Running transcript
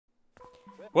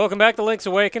Welcome back to Link's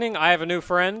Awakening. I have a new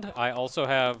friend. I also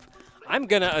have... I'm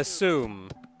gonna assume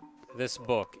this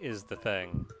book is the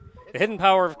thing. The Hidden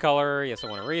Power of Color. Yes, I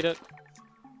want to read it.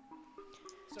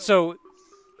 So,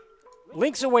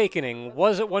 Link's Awakening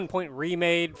was at one point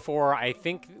remade for, I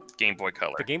think... Game Boy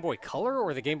Color. The Game Boy Color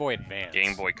or the Game Boy Advance?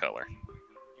 Game Boy Color.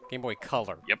 Game Boy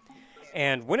Color. Yep.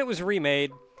 And when it was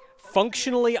remade,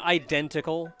 functionally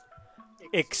identical,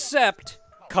 except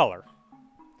color.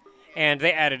 And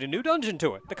they added a new dungeon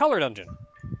to it, the Color Dungeon.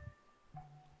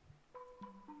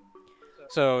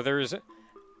 So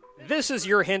this is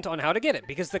your hint on how to get it,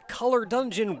 because the Color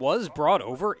Dungeon was brought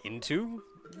over into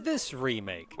this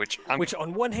remake. Which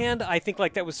on one hand, I think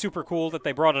like that was super cool that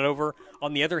they brought it over.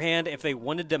 On the other hand, if they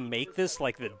wanted to make this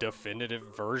like the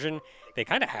definitive version, they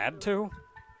kind of had to.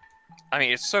 I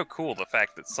mean, it's so cool, the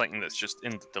fact that something that's just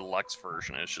in the deluxe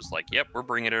version is just like, yep, we're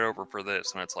bringing it over for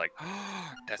this. And it's like,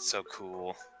 oh, that's so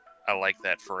cool. I like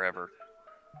that forever.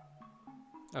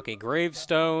 Okay,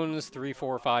 gravestones, 3,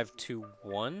 4, 5, 2,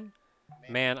 1.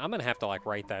 Man, I'm going to have to, like,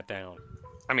 write that down.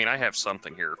 I mean, I have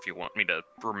something here if you want me to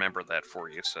remember that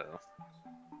for you, so...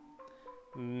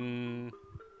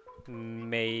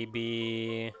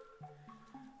 Maybe...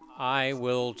 I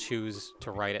will choose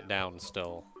to write it down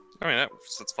still. I mean,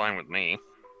 that's fine with me.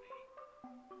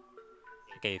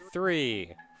 Okay,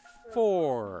 3,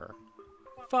 4,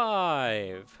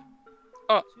 5,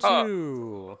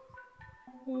 2,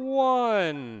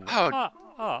 1.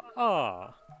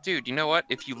 Dude, you know what?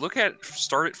 If you look at it,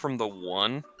 start it from the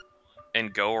 1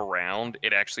 and go around,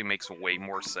 it actually makes way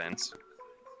more sense.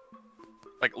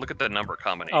 Like, look at the number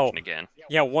combination again.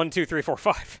 Yeah, 1, 2, 3, 4,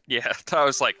 5. Yeah, I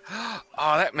was like, oh,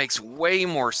 that makes way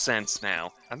more sense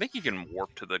now. I think you can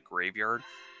warp to the graveyard.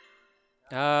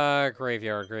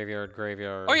 Graveyard.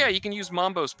 Oh yeah, you can use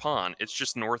Mambo's Pond. It's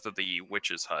just north of the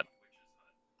witch's hut.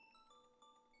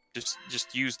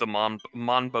 Just use the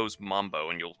Mambo's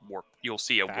Mambo, and you'll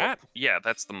see a warp. Yeah,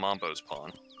 that's the Mambo's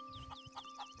Pond.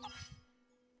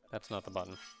 That's not the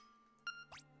button.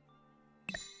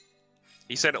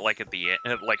 He said it like at the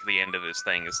end of his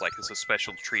thing. It's like, it's a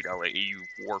special treat. I'll let you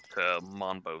warp to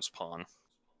Mambo's Pond.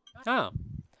 Oh.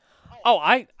 Oh,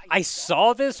 I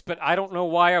saw this, but I don't know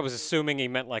why I was assuming he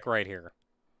meant like right here.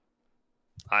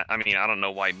 I mean, I don't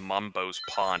know why Mambo's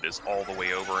Pond is all the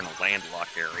way over in a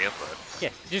landlocked area, but... Yeah,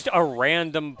 just a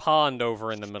random pond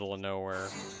over in the middle of nowhere.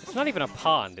 It's not even a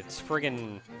pond, it's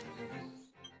friggin'...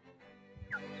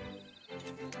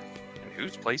 And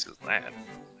whose place is that?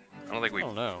 I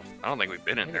don't know. I don't think we've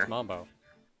been in there. It's Mambo.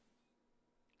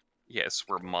 Yes,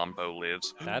 where Mambo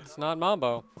lives. That's not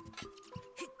Mambo.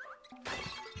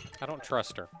 I don't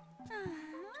trust her.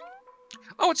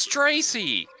 Oh, it's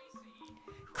Tracy!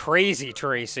 Crazy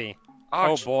Tracy.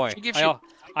 Oh boy. You...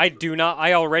 I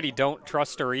already don't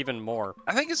trust her even more.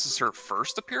 I think this is her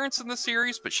first appearance in the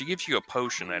series, but she gives you a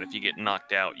potion that if you get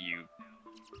knocked out, you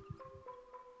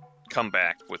come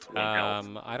back with 1 health.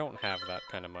 I don't have that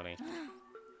kind of money.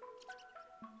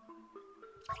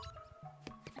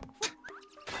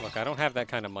 Look, I don't have that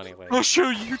kind of money lately. I'll show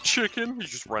you, chicken! You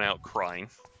just run out crying.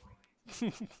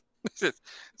 It's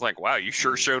like, wow, you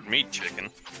sure showed me, chicken.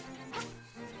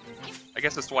 I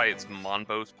guess that's why it's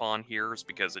Mambo's Pond here, is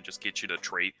because it just gets you to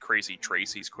Crazy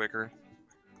Tracy's quicker.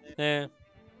 Yeah.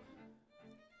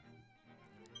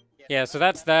 Yeah, so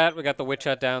that's that. We got the witch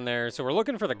hut down there. So we're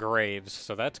looking for the graves,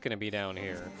 so that's going to be down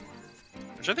here.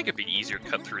 Which I think it'd be easier to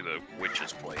cut through the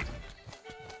witch's plate.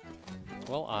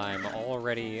 Well, I'm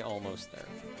already almost there.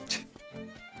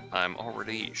 I'm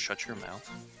already... Shut your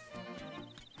mouth.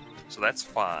 So that's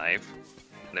 5.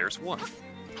 There's 1.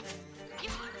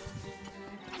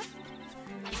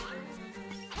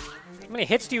 How many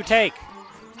hits do you take?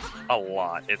 A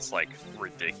lot. It's, like,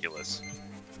 ridiculous.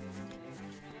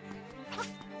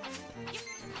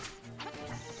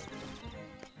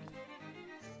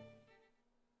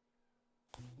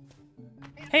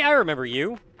 Hey, I remember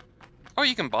you. Oh,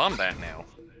 you can bomb that now.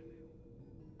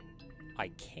 I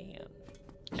can.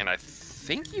 And I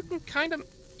think you can kind of...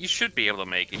 You should be able to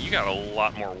make it. You got a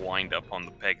lot more wind up on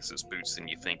the Pegasus boots than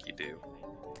you think you do.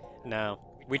 No.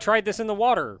 We tried this in the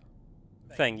water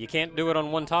thing. You can't do it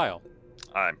on one tile.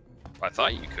 I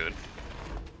thought you could.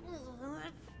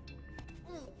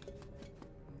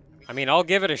 I mean, I'll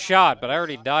give it a shot, but I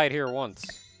already died here once.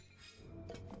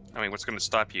 I mean, what's going to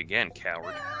stop you again,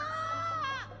 coward?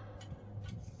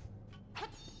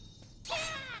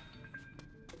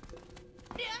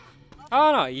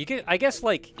 Oh, no, you can, I guess,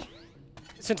 like,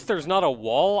 since there's not a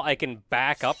wall, I can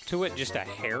back up to it just a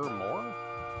hair more.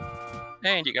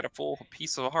 And you got a full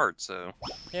piece of heart, so...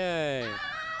 Yay.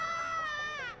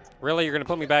 Really? You're gonna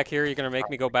put me back here? You're gonna make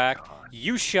me go back?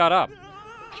 You shut up.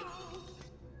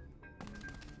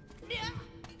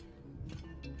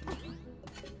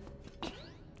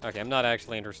 Okay, I'm not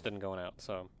actually interested in going out,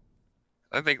 so...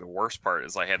 I think the worst part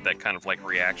is I had that kind of, like,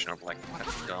 reaction of, like, what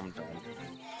a dumb-dumb.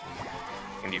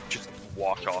 When you just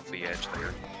walked off the edge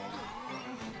there.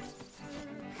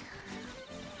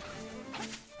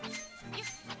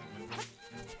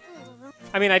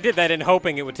 I mean, I did that in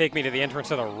hoping it would take me to the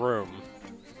entrance of the room.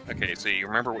 Okay, so you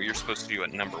remember what you're supposed to do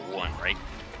at number 1, right?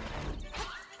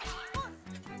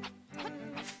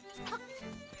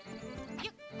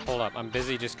 Hold up, I'm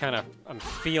busy just kind of... I'm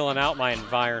feeling out my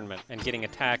environment and getting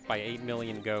attacked by 8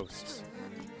 million ghosts.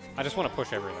 I just want to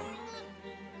push everything.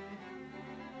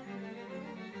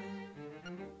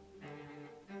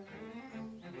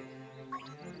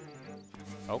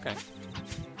 Okay.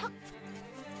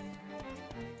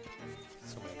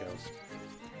 So many ghosts.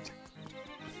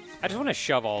 I just want to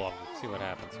shove all of them, see what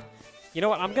happens. You know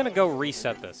what? I'm going to go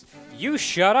reset this. You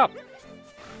shut up!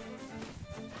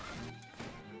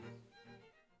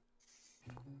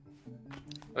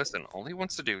 Listen, all he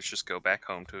wants to do is just go back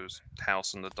home to his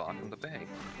house in the dock in the bay.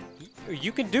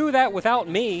 You can do that without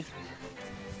me.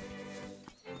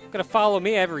 You're gonna follow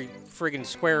me every friggin'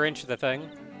 square inch of the thing.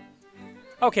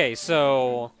 Okay,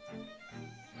 so...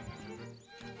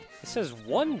 It says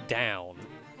 1 down.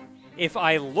 If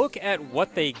I look at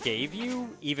what they gave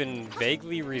you, even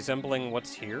vaguely resembling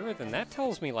what's here, then that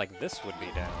tells me, like, this would be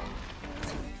down.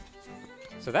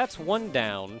 So that's 1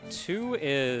 down. 2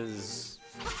 is...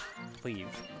 Leave.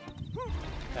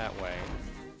 That way.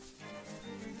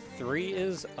 3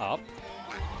 is up.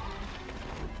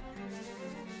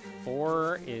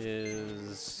 4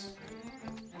 is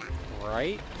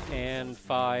right, and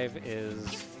 5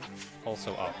 is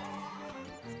also up.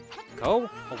 Go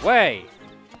away!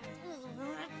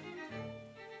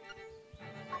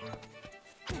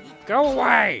 Go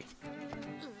away!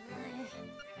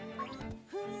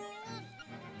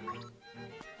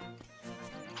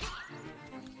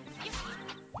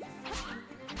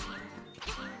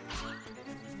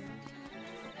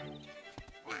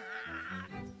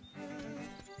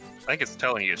 I think it's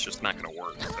telling you it's just not going to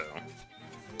work, so...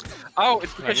 Oh,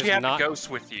 it's because you have the ghost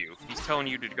with you. He's telling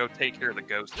you to go take care of the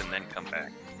ghost and then come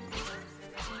back.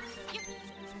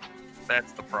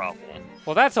 That's the problem.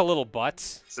 Well, that's a little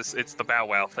butts. It's the Bow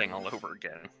Wow thing all over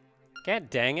again. God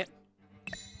dang it.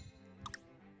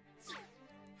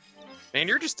 Man,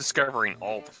 you're just discovering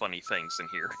all the funny things in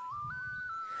here.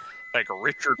 Like,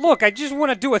 Richard... Look, I just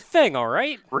want to do a thing,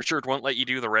 alright? Richard won't let you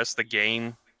do the rest of the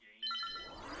game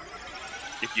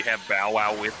if you have Bow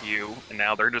Wow with you, and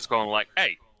now they're just going like,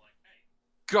 hey,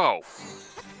 go!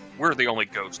 We're the only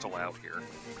ghost allowed here.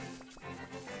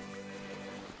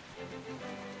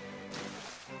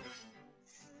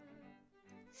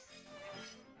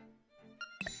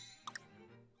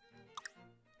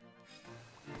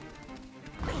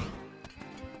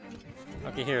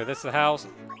 Okay, here, this is the house.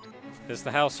 This is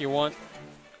the house you want.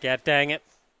 God dang it.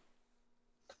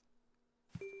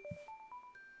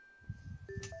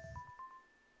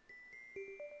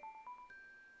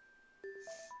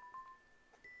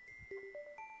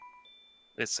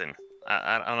 Listen,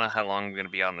 I don't know how long I'm going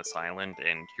to be on this island,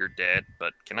 and you're dead,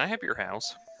 but can I have your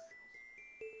house?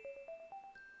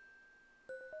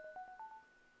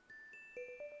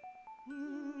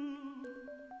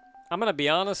 I'm gonna be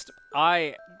honest,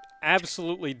 I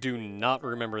absolutely do not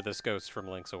remember this ghost from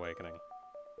Link's Awakening.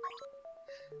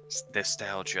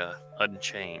 Nostalgia,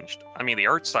 unchanged. I mean, the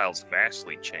art style's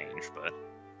vastly changed, but...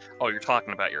 Oh, you're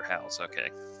talking about your house,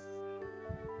 okay.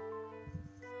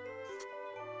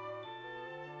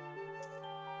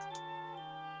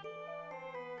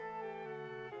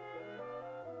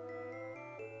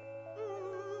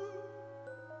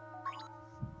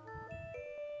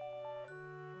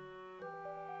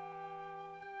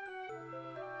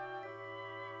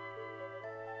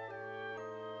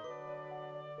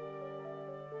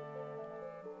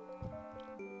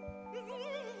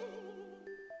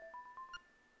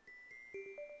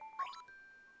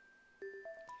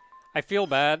 I feel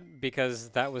bad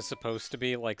because that was supposed to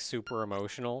be, like, super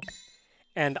emotional.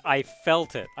 And I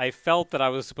felt it. I felt that I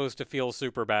was supposed to feel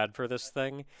super bad for this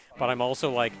thing. But I'm also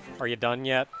like, are you done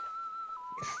yet?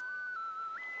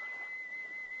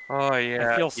 Oh,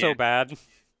 yeah. I feel so bad.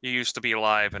 You used to be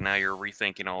alive, and now you're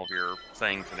rethinking all of your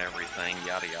things and everything,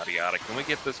 yada, yada, yada. Can we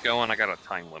get this going? I got a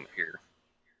time limit here.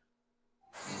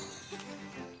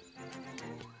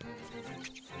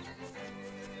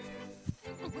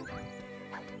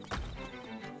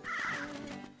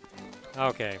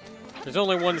 Okay. There's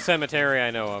only one cemetery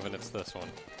I know of, and it's this one.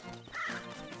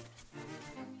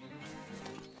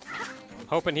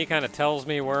 Hoping he kind of tells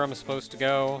me where I'm supposed to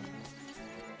go.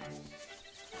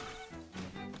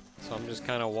 So I'm just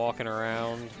kind of walking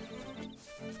around.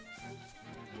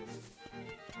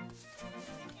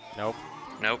 Nope.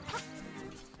 Nope.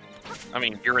 I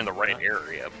mean, you're in the right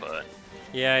area, but...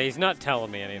 Yeah, he's not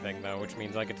telling me anything, though, which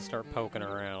means I get to start poking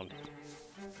around.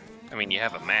 I mean, you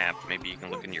have a map. Maybe you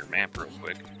can look into your map real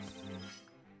quick.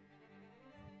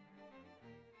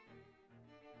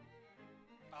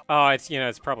 Oh, it's, you know,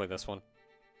 it's probably this one.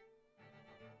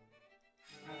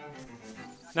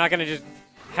 Not gonna just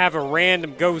have a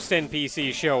random ghost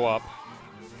NPC show up.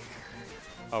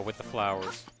 Oh, with the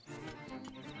flowers.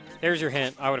 There's your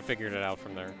hint. I would have figured it out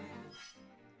from there.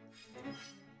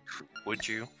 Would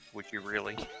you? Would you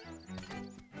really?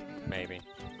 Maybe.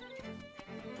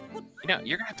 You know,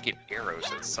 you're gonna have to get arrows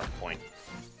at some point.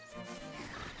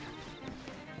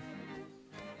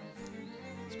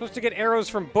 Supposed to get arrows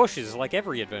from bushes, like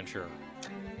every adventure.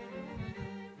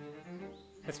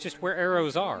 That's just where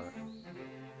arrows are.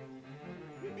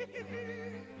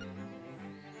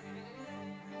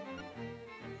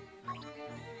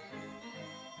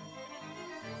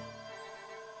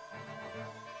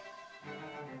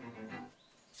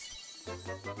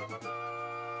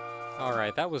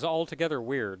 Alright, that was altogether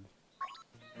weird.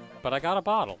 But I got a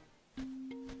bottle.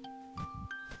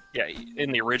 Yeah,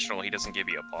 in the original, he doesn't give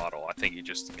you a bottle. I think he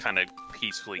just kind of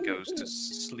peacefully goes to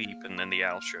sleep, and then the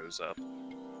owl shows up.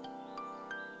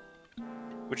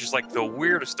 Which is like the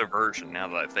weirdest diversion, now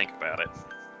that I think about it.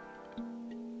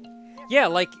 Yeah,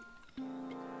 like...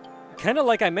 kind of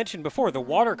like I mentioned before, the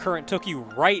water current took you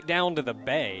right down to the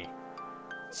bay.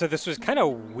 So this was kind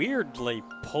of weirdly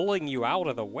pulling you out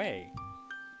of the way.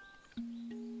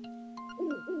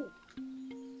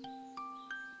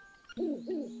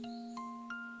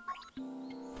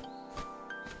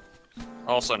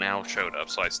 Also, an owl showed up,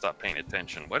 so I stopped paying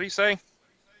attention. What do you say?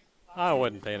 I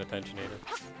wasn't paying attention either.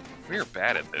 We're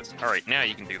bad at this. Alright, now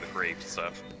you can do the grave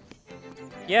stuff.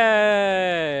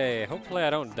 Yay! Hopefully I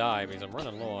don't die, because I'm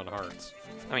running low on hearts.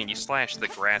 I mean, you slashed the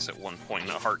grass at one point,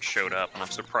 and a heart showed up, and I'm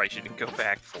surprised you didn't go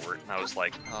back for it. And I was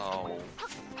like, oh...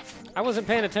 I wasn't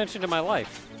paying attention to my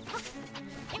life.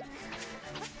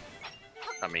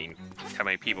 I mean, how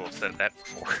many people have said that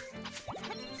before?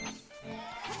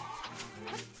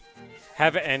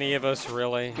 Have any of us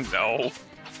really? No.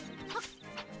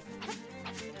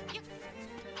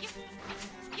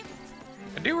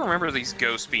 I do remember these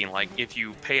ghosts being like, if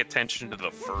you pay attention to the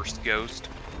first ghost,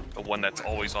 the one that's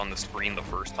always on the screen the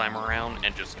first time around,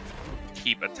 and just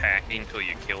keep attacking until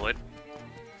you kill it,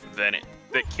 then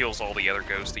that kills all the other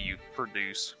ghosts that you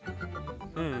produce.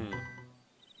 Hmm.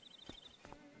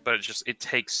 But it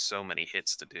takes so many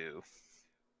hits to do.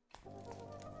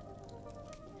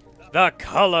 The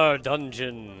Color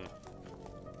Dungeon!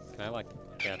 Can I,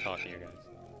 talk to you guys?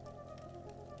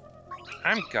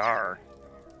 I'm Gar.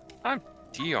 I'm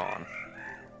Dion.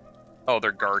 Oh,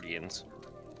 they're guardians.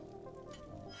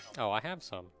 Oh, I have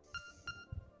some.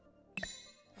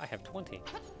 I have 20.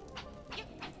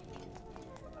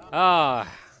 Ah.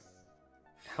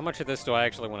 How much of this do I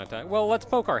actually want to die? Well, let's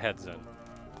poke our heads in.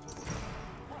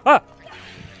 Ah!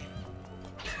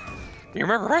 You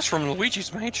remember us from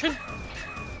Luigi's Mansion?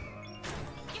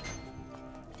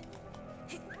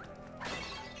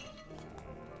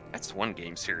 That's one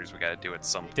game series we gotta do at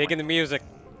some point. Digging the music.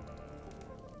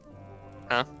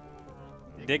 Huh?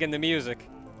 Digging the music.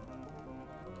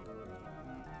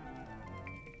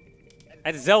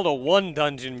 That's Zelda 1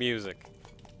 dungeon music.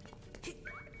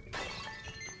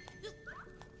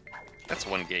 That's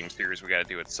one game series we gotta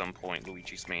do at some point,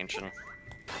 Luigi's Mansion.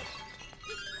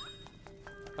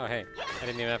 Oh, hey. I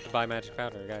didn't even have to buy magic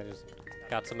powder. The guy just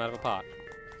got some out of a pot.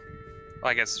 Well,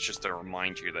 I guess it's just to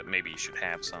remind you that maybe you should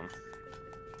have some.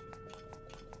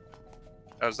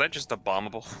 Oh, is that just a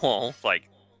bombable wall? Like,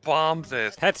 bomb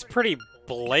this. That's pretty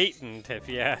blatant, if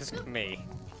you ask me.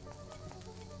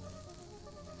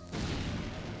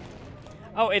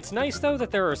 Oh, it's nice, though, that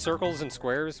there are circles and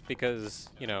squares, because,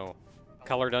 you know,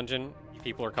 color dungeon,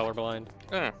 people are colorblind.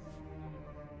 I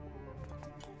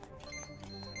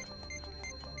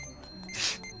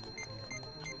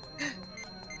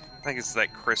think it's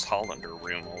that Chris Hollander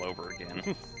room all over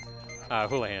again.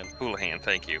 Houlihan. Houlihan,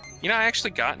 thank you. You know, I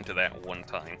actually got into that one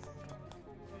time.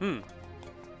 Hmm.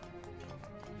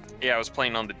 Yeah, I was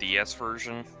playing on the DS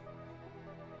version,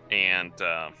 and,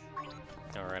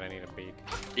 Alright, I need a beak.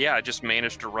 yeah, I just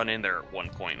managed to run in there at one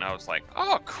point, and I was like,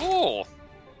 oh, cool!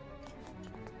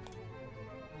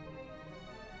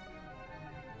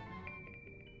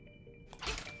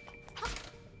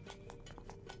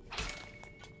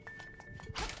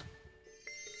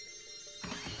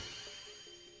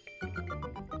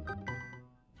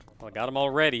 Well, I got them all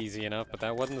red easy enough, but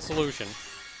that wasn't the solution.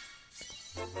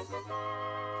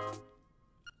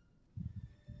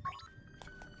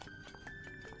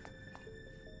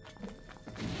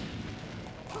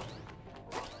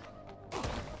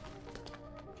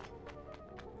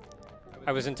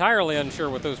 I was entirely unsure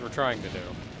what those were trying to do.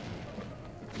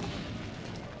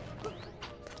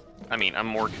 I mean, I'm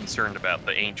more concerned about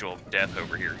the Angel of Death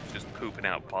over here, just pooping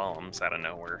out bombs out of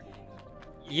nowhere.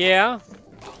 Yeah.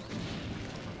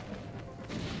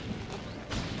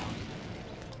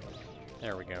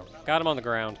 There we go. Got him on the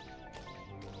ground.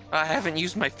 I haven't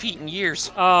used my feet in years.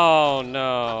 Oh,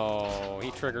 no.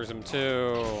 He triggers him,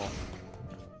 too.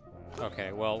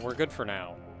 Okay, well, we're good for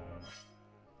now.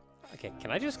 Okay,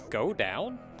 can I just go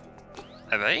down?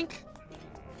 I think.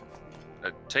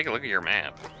 Take a look at your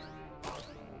map.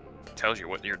 It tells you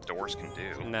what your doors can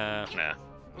do. Nah. Nah.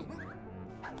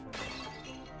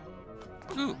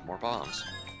 Ooh, more bombs.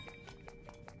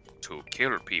 To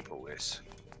kill people with.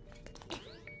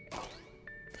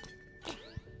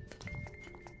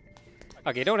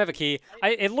 Okay, don't have a key.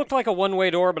 It looked like a one-way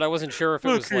door, but I wasn't sure if it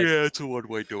was like... Yeah, it's a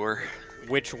one-way door.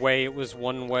 Which way it was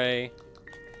one way.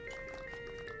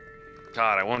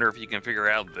 God, I wonder if you can figure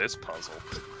out this puzzle.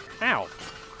 Ow.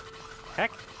 Heck.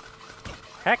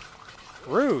 Heck.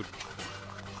 Rude.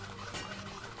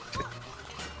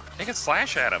 They can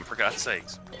slash at him, for God's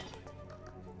sakes.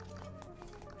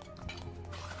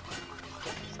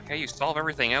 It's like how you solve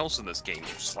everything else in this game.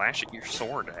 You slash your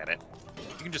sword at it.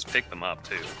 You can just pick them up,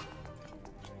 too.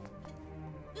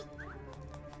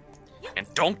 And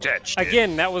don't that shit.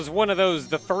 Again, that was one of those,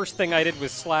 the first thing I did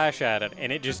was slash at it, and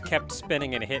it just kept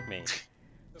spinning and hit me.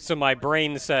 So my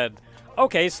brain said,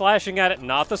 okay, slashing at it,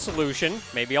 not the solution.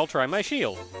 Maybe I'll try my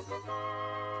shield.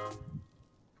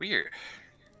 Weird.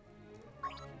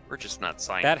 We're just not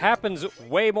scientists. That happens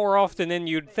way more often than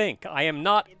you'd think. I am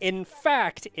not, in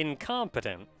fact,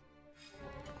 incompetent.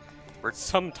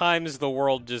 Sometimes the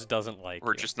world just doesn't like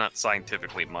We're you. just not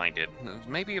scientifically minded.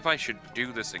 Maybe if I should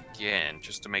do this again,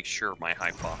 just to make sure my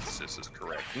hypothesis is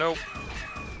correct. Nope.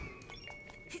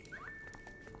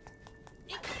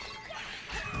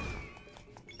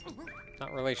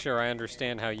 Not really sure I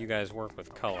understand how you guys work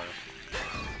with color.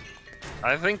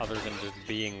 I think... Other than just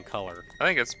being color. I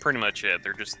think that's pretty much it.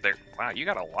 They're just there. Wow, you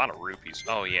got a lot of rupees.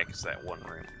 Oh, yeah, because that one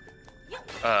room.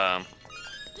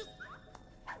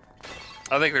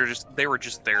 I think they were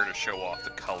just there to show off the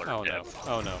color depth.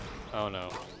 Oh no. Oh no.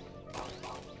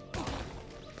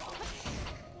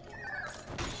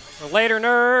 Later,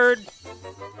 nerd!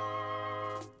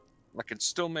 I can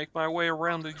still make my way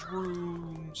around these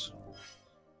rooms.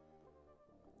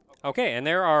 Okay, and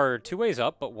there are two ways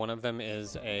up, but one of them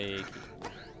is a...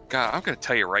 God, I'm gonna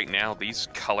tell you right now, these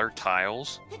color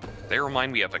tiles, they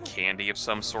remind me of a candy of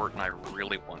some sort, and I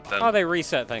really want them. Oh, they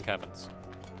reset, thank heavens.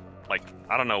 Like,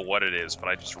 I don't know what it is, but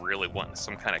I just really want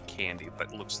some kind of candy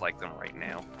that looks like them right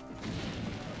now.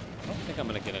 I don't think I'm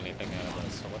gonna get anything out of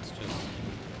this, so let's just...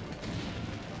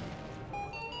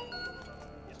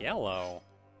 Yellow.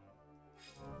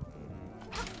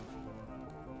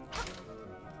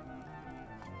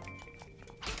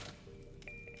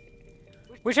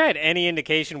 Wish I had any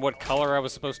indication what color I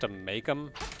was supposed to make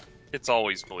them. It's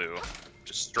always blue.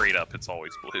 Just straight up, it's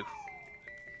always blue.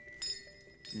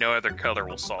 No other color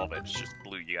will solve it. It's just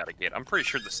blue you gotta get. I'm pretty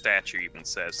sure the statue even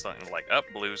says something like, "Up,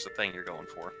 blue's the thing you're going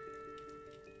for."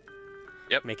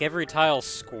 Yep. Make every tile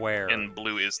square. And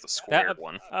blue is the squared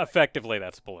one. Effectively,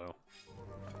 that's blue.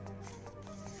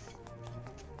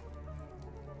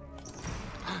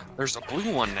 There's a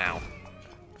blue one now.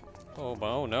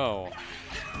 Oh no.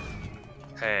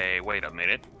 Hey, wait a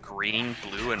minute. Green,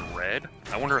 blue, and red?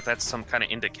 I wonder if that's some kind of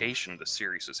indication the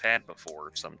series has had before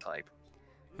of some type.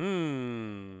 Got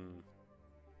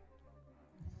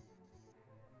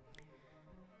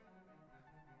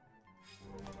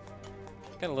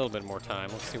a little bit more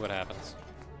time. Let's see what happens.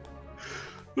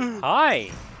 Hi!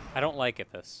 I don't like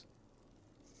it, this.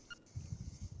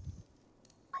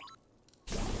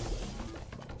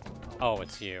 Oh,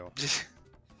 it's you.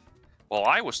 Well,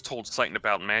 I was told something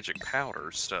about magic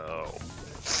powder, so...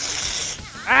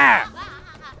 Ah!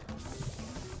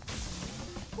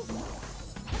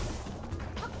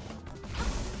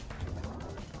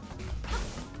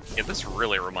 Yeah, this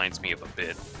really reminds me of a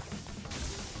bit.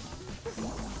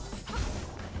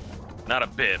 Not a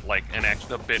bit, like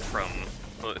a bit from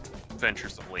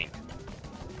Adventures of Link.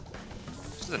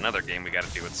 This is another game we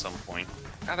gotta do at some point.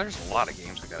 God, there's a lot of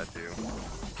games we gotta do.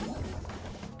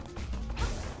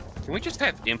 Can we just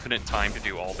have infinite time to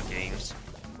do all the games?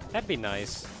 That'd be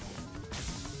nice.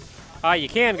 Ah, you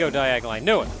can go diagonal. I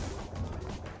knew it.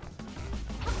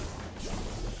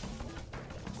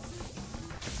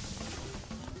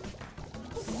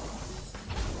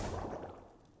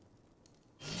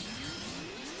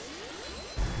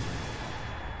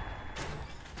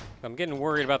 I'm getting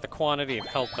worried about the quantity of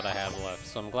health that I have left,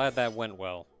 so I'm glad that went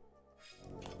well.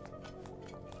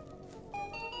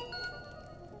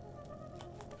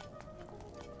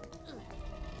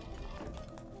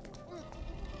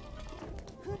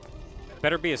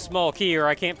 Better be a small key or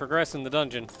I can't progress in the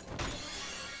dungeon.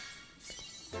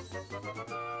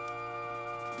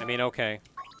 I mean, okay.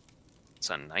 It's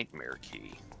a nightmare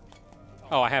key.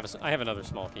 Oh, I have another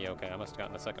small key. Okay, I must have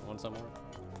gotten a second one somewhere.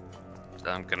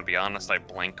 I'm gonna be honest, I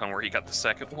blanked on where he got the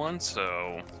second one,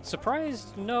 so...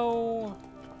 Surprised no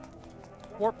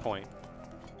warp point.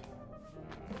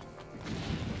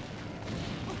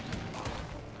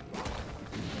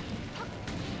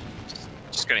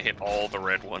 Just gonna hit all the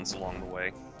red ones along the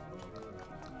way.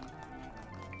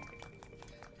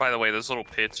 By the way, those little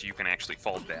pits, you can actually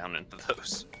fall down into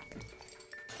those.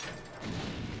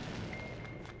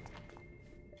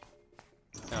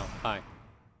 Oh, hi.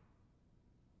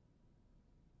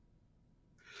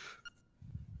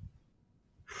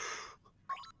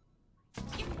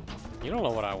 You don't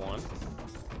know what I want.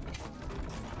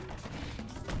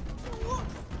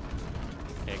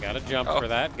 Okay, gotta jump for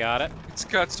that. Got it. It's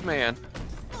Guts Man.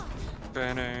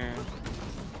 Banner.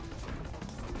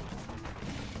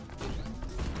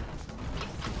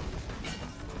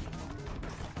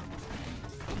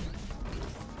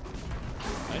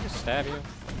 Can I just stab you?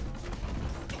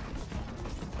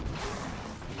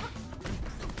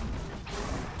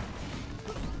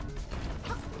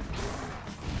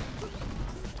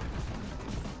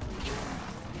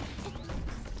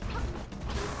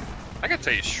 I gotta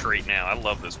tell you straight now, I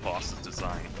love this boss's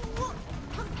design.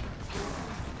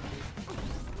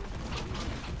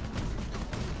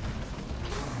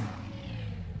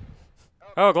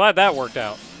 Oh, glad that worked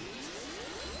out.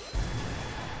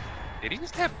 Did he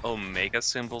just have Omega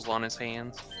symbols on his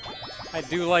hands? I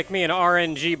do like me an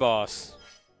RNG boss.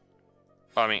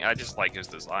 I mean, I just like his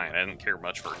design. I didn't care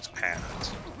much for his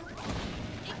patterns.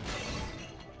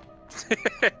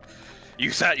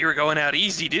 You thought you were going out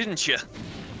easy, didn't you?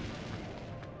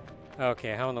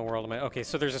 Okay, how in the world am I? Okay,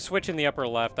 so there's a switch in the upper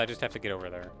left. I just have to get over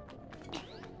there.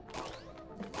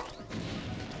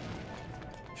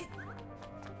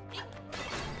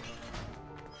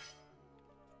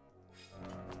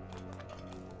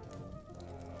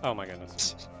 Oh my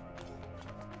goodness.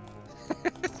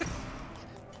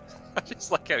 I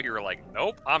just like how you were like,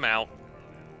 nope, I'm out.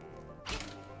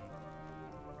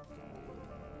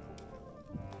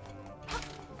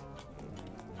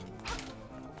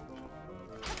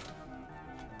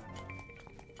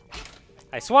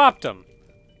 I swapped them.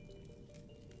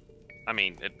 I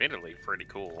mean, admittedly, pretty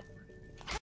cool.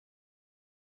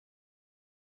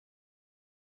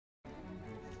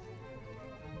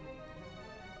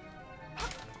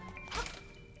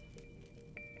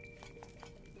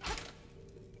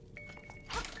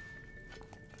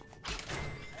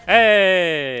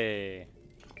 Hey!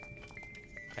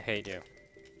 I hate you.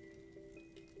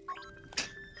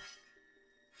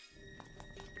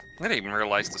 I didn't even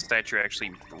realize the statue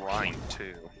actually rhymed,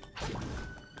 too.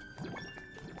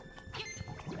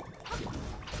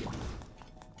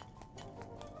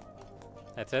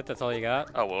 That's it? That's all you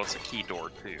got? Oh, well, it's a key door,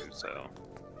 too, so...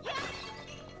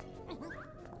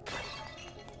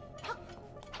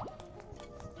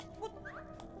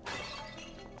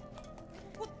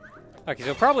 Okay,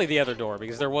 so probably the other door,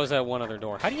 because there was that one other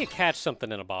door. How do you catch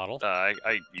something in a bottle?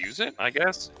 I use it, I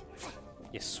guess.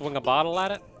 You swing a bottle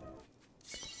at it?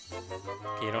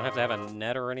 Okay, you don't have to have a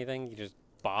net or anything, you just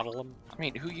bottle them? I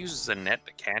mean, who uses a net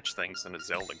to catch things in a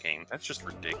Zelda game? That's just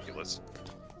ridiculous.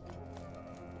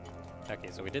 Okay,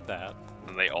 so we did that.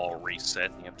 And they all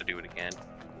reset and you have to do it again.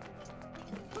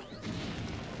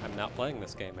 I'm not playing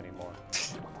this game anymore.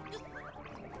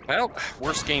 Well,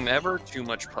 worst game ever, too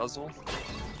much puzzle.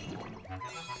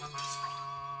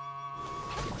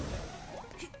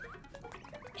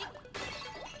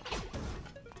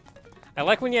 I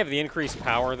like when you have the increased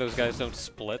power, those guys don't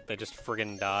split, they just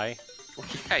friggin' die. Well,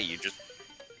 yeah, you just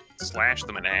slash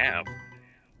them in half.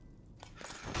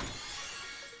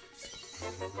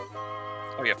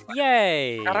 Oh, yeah.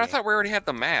 Yay! God, I thought we already had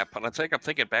the map, and I'm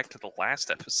thinking back to the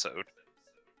last episode.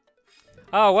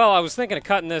 Oh, well, I was thinking of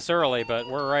cutting this early, but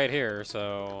we're right here,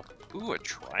 so... Ooh, a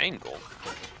triangle.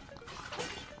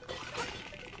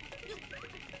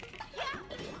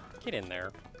 Get in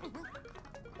there.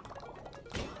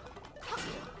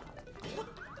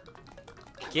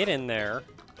 Get in there.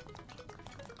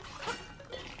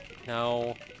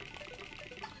 No.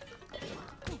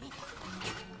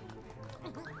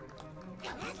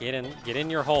 Get in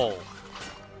your hole.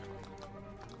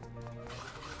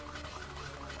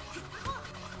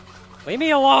 Leave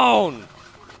me alone!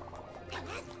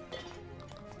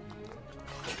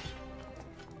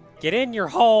 Get in your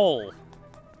hole!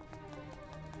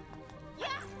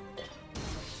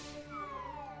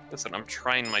 Listen, I'm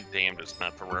trying my damnedest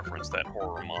not to reference that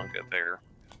horror manga there.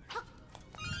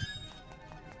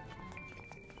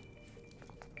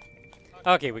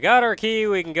 Okay, we got our key.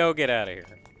 We can go get out of here.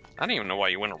 I don't even know why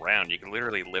you went around. You could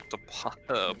literally lift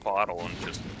a bottle and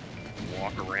just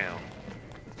walk around.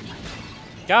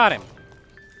 Got him.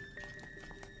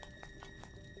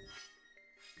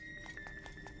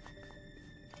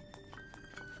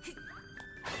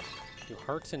 Do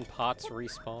hearts and pots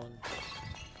respawn?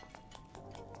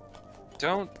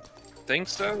 Don't think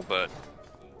so, but...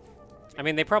 I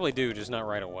mean, they probably do, just not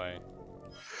right away.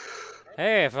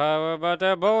 Hey, if I were about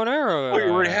that bow and arrow... Oh,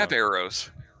 you already have arrows.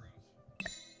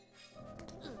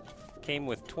 Came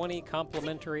with 20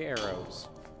 complimentary arrows.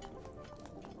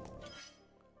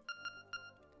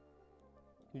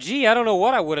 Gee, I don't know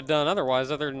what I would have done otherwise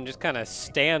other than just kind of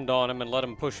stand on him and let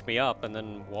him push me up and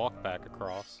then walk back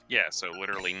across. Yeah, so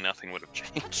literally nothing would have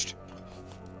changed.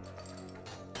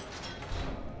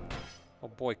 Oh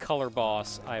boy, Color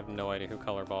Boss. I have no idea who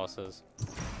Color Boss is.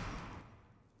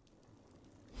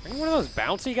 Are you one of those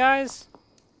bouncy guys?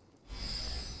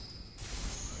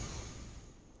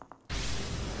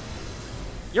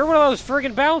 You're one of those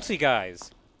friggin' bouncy guys.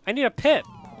 I need a pit.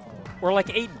 Or like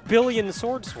 8 billion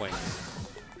sword swings.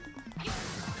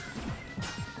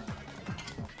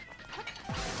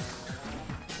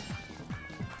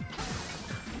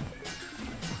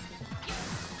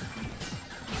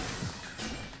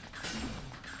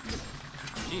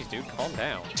 Jeez, dude, calm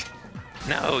down.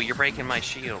 No, you're breaking my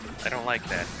shield. I don't like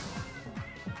that.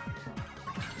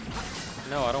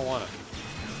 No, I don't want it.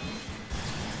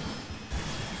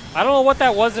 I don't know what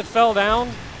that was that fell down.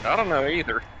 I don't know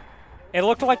either. It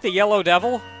looked like the Yellow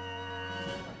Devil.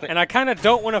 And I kind of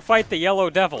don't want to fight the Yellow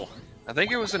Devil. I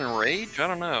think it was an Enrage? I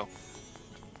don't know.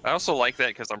 I also like that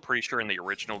because I'm pretty sure in the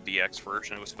original DX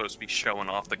version it was supposed to be showing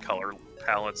off the color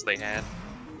palettes they had.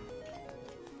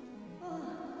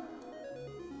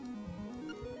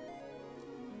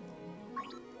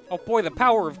 Oh boy, the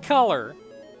power of color.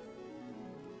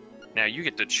 Now you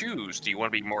get to choose. Do you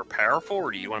want to be more powerful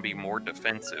or do you want to be more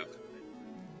defensive?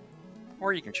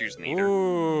 Or you can choose neither.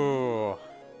 Ooh.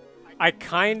 I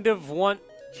kind of want...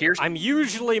 I'm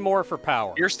usually more for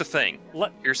power. Here's the thing.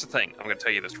 Here's the thing. I'm going to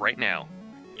tell you this right now.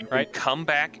 You can come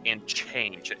back and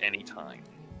change at any time.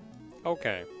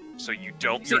 Okay. So you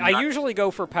don't... See, I usually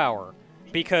go for power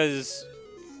because,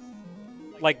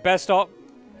 like, best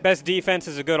defense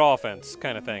is a good offense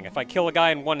kind of thing. If I kill a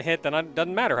guy in one hit, then it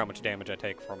doesn't matter how much damage I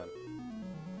take from him.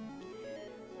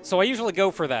 So I usually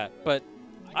go for that, but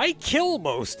I kill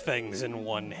most things in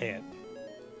one hit.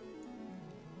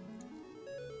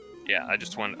 Yeah, I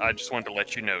just wanted to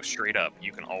let you know straight up,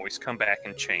 you can always come back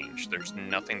and change. There's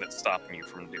nothing that's stopping you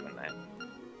from doing that.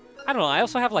 I don't know, I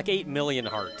also have like 8 million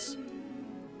hearts.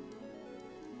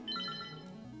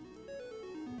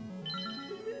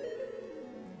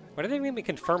 Why do they make me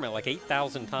confirm it like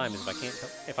 8,000 times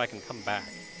if I can come back?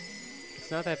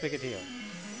 It's not that big a deal.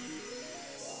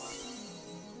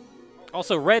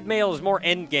 Also, red mail is more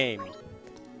endgame.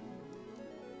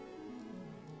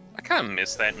 I kind of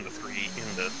miss that in the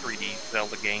 3D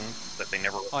Zelda game that they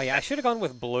never. Oh yeah, I should have gone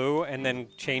with blue and then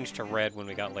changed to red when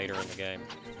we got later in the game.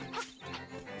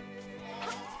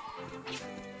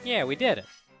 Yeah, we did it.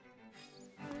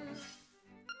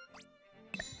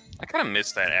 I kind of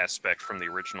miss that aspect from the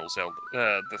original Zelda,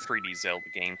 the 3D Zelda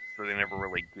game, where they never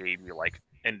really gave you like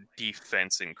a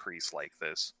defense increase like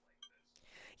this.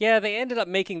 Yeah, they ended up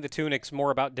making the tunics more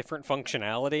about different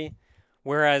functionality,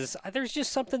 whereas there's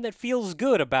just something that feels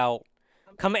good about,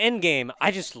 come endgame, I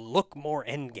just look more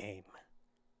endgame.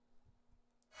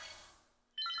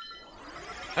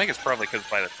 I think it's probably because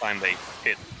by the time they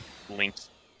hit Link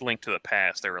to the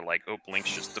Past, they were like, oh,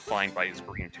 Link's just defined by his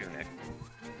green tunic.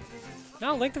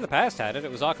 No, Link to the Past had it. It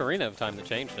was Ocarina of Time that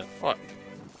changed it. What?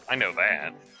 I know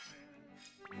that.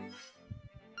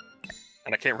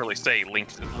 And I can't really say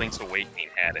Link's Awakening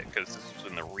had it, because this was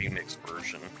in the remix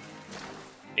version.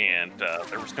 And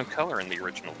there was no color in the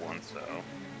original one, so...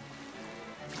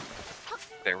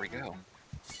 There we go.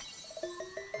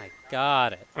 I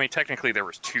got it. I mean, technically there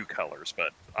was 2 colors,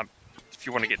 but if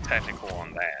you want to get technical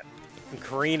on that...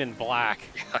 Green and black.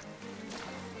 Yeah.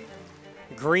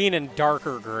 Green and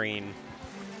darker green.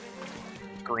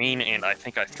 Green, and I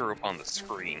think I threw up on the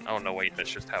screen. Oh, no, wait,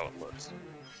 that's just how it looks.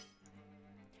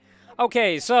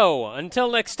 Okay, so,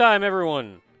 until next time,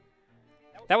 everyone.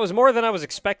 That was more than I was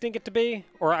expecting it to be.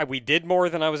 Or we did more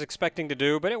than I was expecting to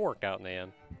do, but it worked out in the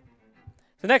end.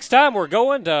 So next time, we're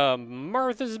going to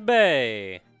Martha's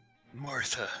Bay.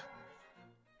 Martha.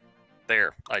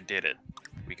 There, I did it.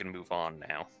 We can move on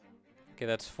now. Okay,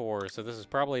 that's 4, so this is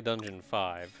probably Dungeon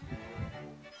 5.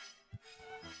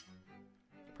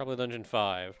 Probably Dungeon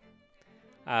 5.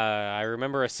 I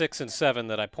remember a 6 and 7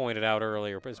 that I pointed out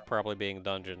earlier as probably being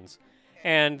dungeons.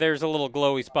 And there's a little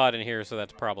glowy spot in here, so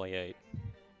that's probably 8.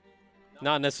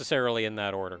 Not necessarily in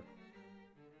that order.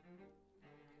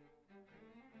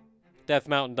 Death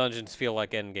Mountain dungeons feel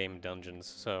like endgame dungeons,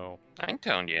 so... I ain't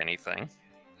telling you anything.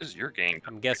 This is your game.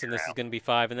 I'm guessing this is going to be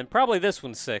 5, and then probably this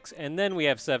one's 6, and then we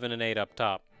have 7 and 8 up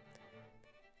top.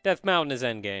 Death Mountain is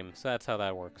endgame, so that's how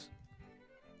that works.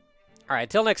 Alright,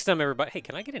 till next time, everybody. Hey,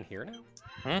 can I get in here now?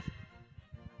 Hmm?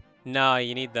 No,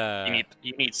 you need the...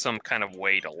 You need some kind of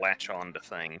way to latch on to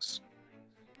things.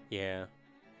 Yeah.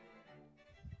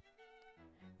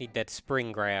 Need that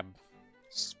spring grab.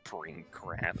 Spring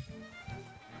grab.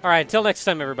 Alright, until next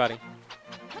time, everybody.